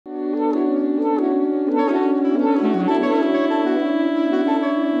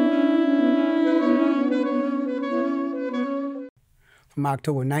From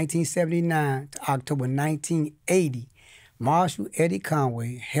October 1979 to October 1980, Marshall Eddie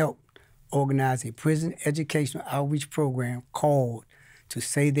Conway helped organize a prison educational outreach program called To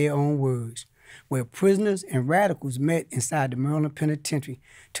Say Their Own Words, where prisoners and radicals met inside the Maryland Penitentiary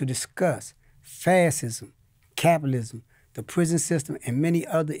to discuss fascism, capitalism, the prison system, and many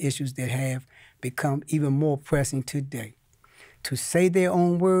other issues that have become even more pressing today. To Say Their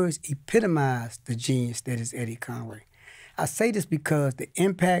Own Words epitomized the genius that is Eddie Conway. I say this because the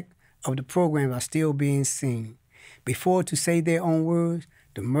impact of the program are still being seen. Before To Say Their Own Words,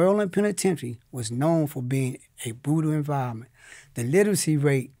 the Maryland Penitentiary was known for being a brutal environment. The literacy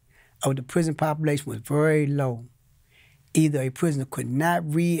rate of the prison population was very low. Either a prisoner could not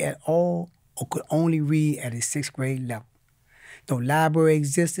read at all or could only read at a 6th grade level. Though library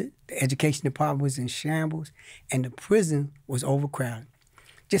existed, the education department was in shambles, and the prison was overcrowded.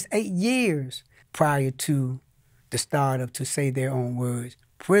 Just 8 years prior to the start of To Say Their Own Words,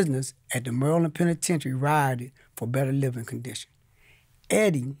 prisoners at the Maryland Penitentiary rioted for better living conditions.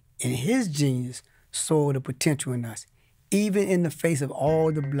 Eddie, in his genius, saw the potential in us. Even in the face of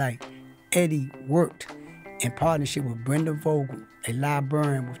all the blight, Eddie worked in partnership with Brenda Vogel, a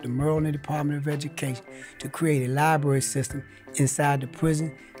librarian with the Maryland Department of Education, to create a library system inside the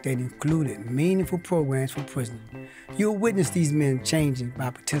prison that included meaningful programs for prisoners. You'll witness these men changing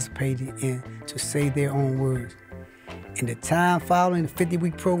by participating in To Say Their Own Words. In the time following the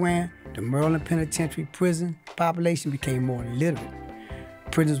 50-week program, the Maryland Penitentiary prison population became more literate.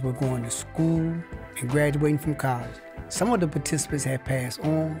 Prisoners were going to school and graduating from college. Some of the participants have passed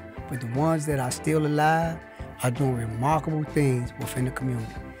on, but the ones that are still alive are doing remarkable things within the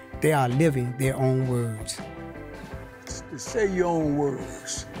community. They are living their own words. To Say Your Own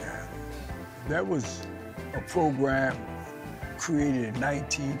Words, that was a program created in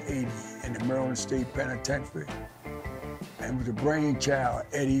 1980 in the Maryland State Penitentiary, and was the brainchild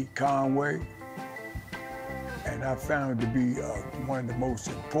Eddie Conway. And I found it to be one of the most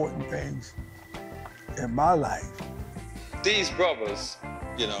important things in my life. These brothers,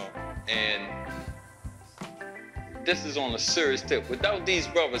 you know, and this is on a serious tip. Without these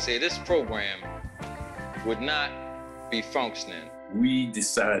brothers here, this program would not be functioning. We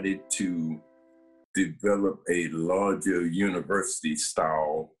decided to develop a larger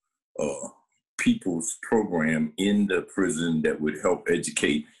university-style people's program in the prison that would help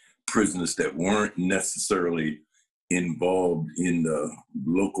educate prisoners that weren't necessarily involved in the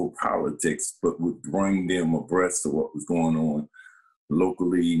local politics, but would bring them abreast of what was going on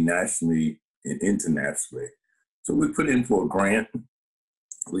locally, nationally, and internationally. So we put in for a grant.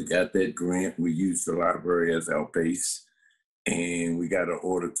 We got that grant. We used the library as our base, and we got an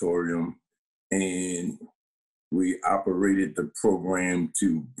auditorium, and we operated the program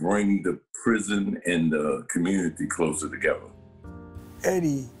to bring the prison and the community closer together.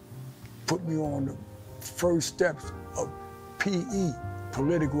 Eddie put me on the first steps of PE,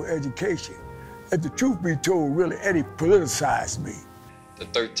 political education. If the truth be told, really, Eddie politicized me. The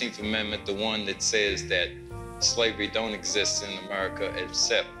 13th Amendment, the one that says that slavery don't exist in America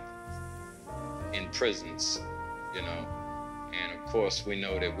except in prisons, you know. And of course, we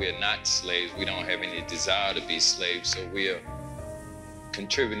know that we're not slaves. We don't have any desire to be slaves, so we are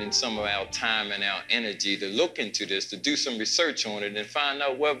contributing some of our time and our energy to look into this, to do some research on it and find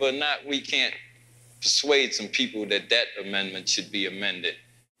out whether or not we can't persuade some people that that amendment should be amended.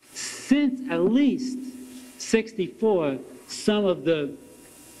 Since at least 64, some of the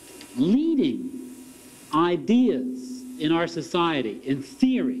leading ideas in our society, in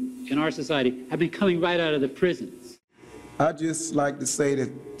theory in our society, have been coming right out of the prisons. I just like to say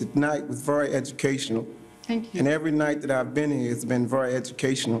that the night was very educational. Thank you. And every night that I've been here, it's been very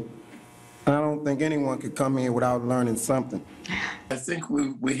educational. I don't think anyone could come here without learning something. I think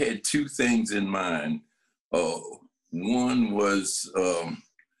we had two things in mind. One was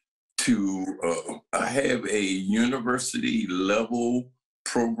to have a university level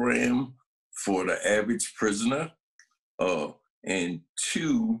program for the average prisoner, and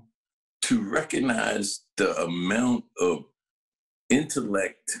two, to recognize the amount of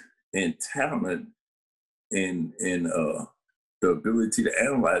intellect and talent and the ability to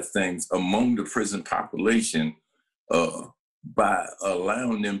analyze things among the prison population by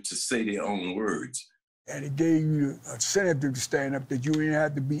allowing them to say their own words. And it gave you a incentive to stand up, that you didn't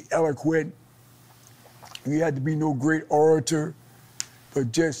have to be eloquent, you had to be no great orator,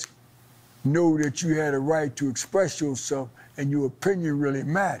 but just know that you had a right to express yourself and your opinion really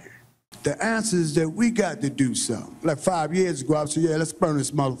mattered. The answer is that we got to do something. Like 5 years ago, I said, yeah, let's burn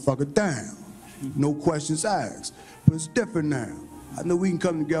this motherfucker down. No questions asked. But it's different now. I know we can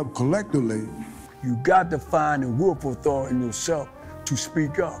come together collectively. You got to find the willful thought in yourself to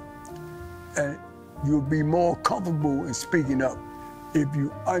speak up. And you'll be more comfortable in speaking up if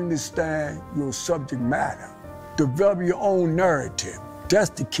you understand your subject matter. Develop your own narrative. That's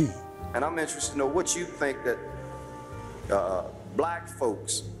the key. And I'm interested to know what you think that black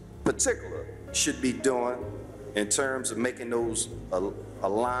folks, particular, should be doing in terms of making those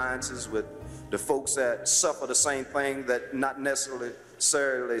alliances with the folks that suffer the same thing, that not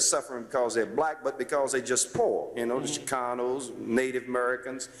necessarily suffering because they're black, but because they're just poor. You know, the Chicanos, Native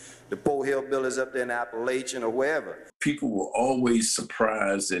Americans, the poor hillbillies up there in Appalachian or wherever. People were always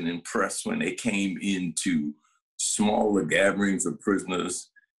surprised and impressed when they came into smaller gatherings of prisoners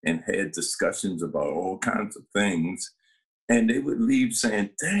and had discussions about all kinds of things. And they would leave saying,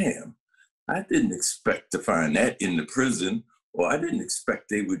 damn, I didn't expect to find that in the prison, or I didn't expect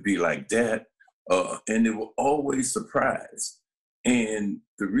they would be like that. And they were always surprised. And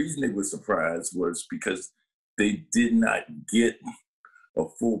the reason they were surprised was because they did not get a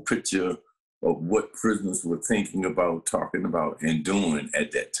full picture of what prisoners were thinking about, talking about, and doing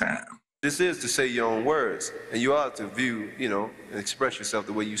at that time. This is to say your own words, and you ought to view, you know, and express yourself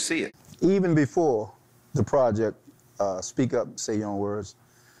the way you see it. Even before the project, Speak Up, Say Your Own Words,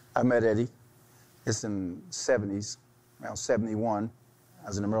 I met Eddie. It's in the 70s, around 71. I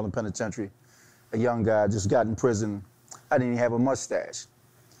was in the Maryland Penitentiary. A young guy just got in prison. I didn't even have a mustache.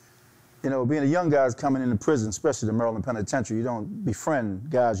 You know, being a young guy is coming into prison, especially the Maryland Penitentiary, you don't befriend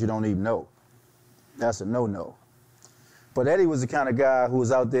guys you don't even know. That's a no-no. But Eddie was the kind of guy who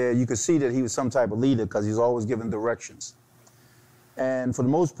was out there, you could see that he was some type of leader because he was always giving directions. And for the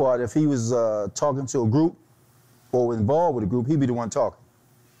most part, if he was talking to a group or involved with a group, he'd be the one talking.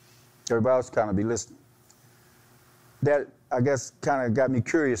 Everybody else kind of be listening. That, I guess, kind of got me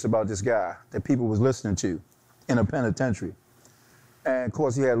curious about this guy that people was listening to in a penitentiary. And of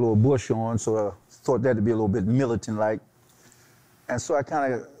course, he had a little bush on, so I thought that to be a little bit militant-like. And so I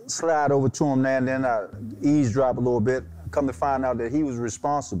kind of slide over to him now and then, I eavesdrop a little bit, come to find out that he was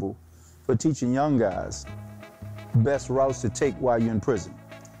responsible for teaching young guys best routes to take while you're in prison.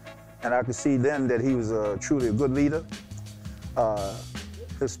 And I could see then that he was truly a good leader.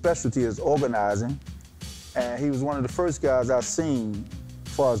 His specialty is organizing, and he was one of the first guys I've seen,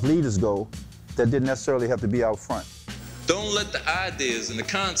 as far as leaders go, that didn't necessarily have to be out front. Don't let the ideas and the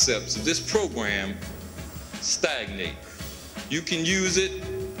concepts of this program stagnate. You can use it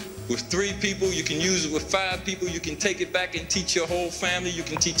with 3 people, you can use it with 5 people, you can take it back and teach your whole family, you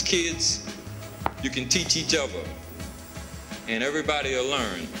can teach kids, you can teach each other, and everybody will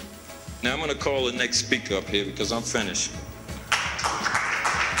learn. Now I'm gonna call the next speaker up here because I'm finished.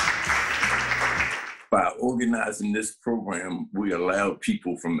 By organizing this program, we allow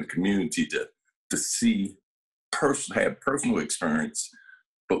people from the community to see, have personal experience,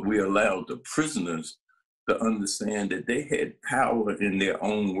 but we allowed the prisoners to understand that they had power in their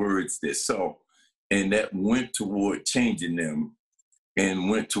own words themselves, and that went toward changing them and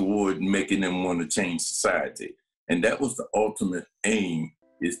went toward making them want to change society. And that was the ultimate aim,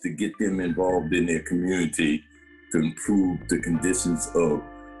 is to get them involved in their community to improve the conditions of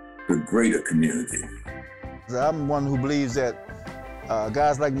the greater community. I'm one who believes that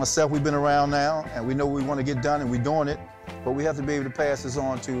guys like myself, we've been around now, and we know what we want to get done, and we're doing it, but we have to be able to pass this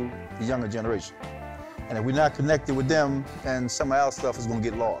on to the younger generation. And if we're not connected with them, then some of our stuff is going to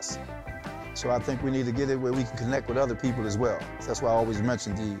get lost. So I think we need to get it where we can connect with other people as well. So that's why I always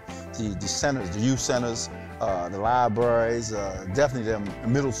mention the centers, the youth centers, the libraries, definitely them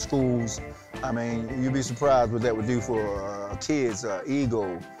middle schools. I mean, you'd be surprised what that would do for a kid's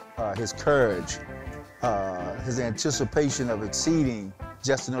ego, his courage, his anticipation of exceeding,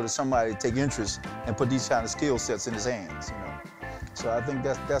 just to know that somebody take interest and put these kind of skill sets in his hands, you know. So I think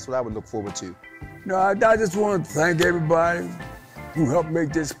that's what I would look forward to. No, I just want to thank everybody who helped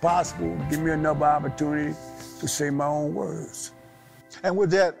make this possible, give me another opportunity to say my own words. And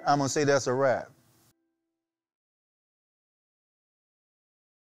with that, I'm gonna say that's a wrap.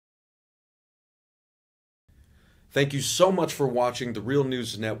 Thank you so much for watching The Real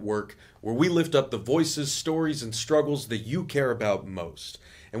News Network, where we lift up the voices, stories, and struggles that you care about most.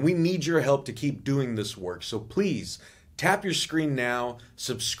 And we need your help to keep doing this work, so please tap your screen now,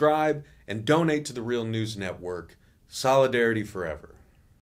 subscribe, and donate to The Real News Network. Solidarity forever.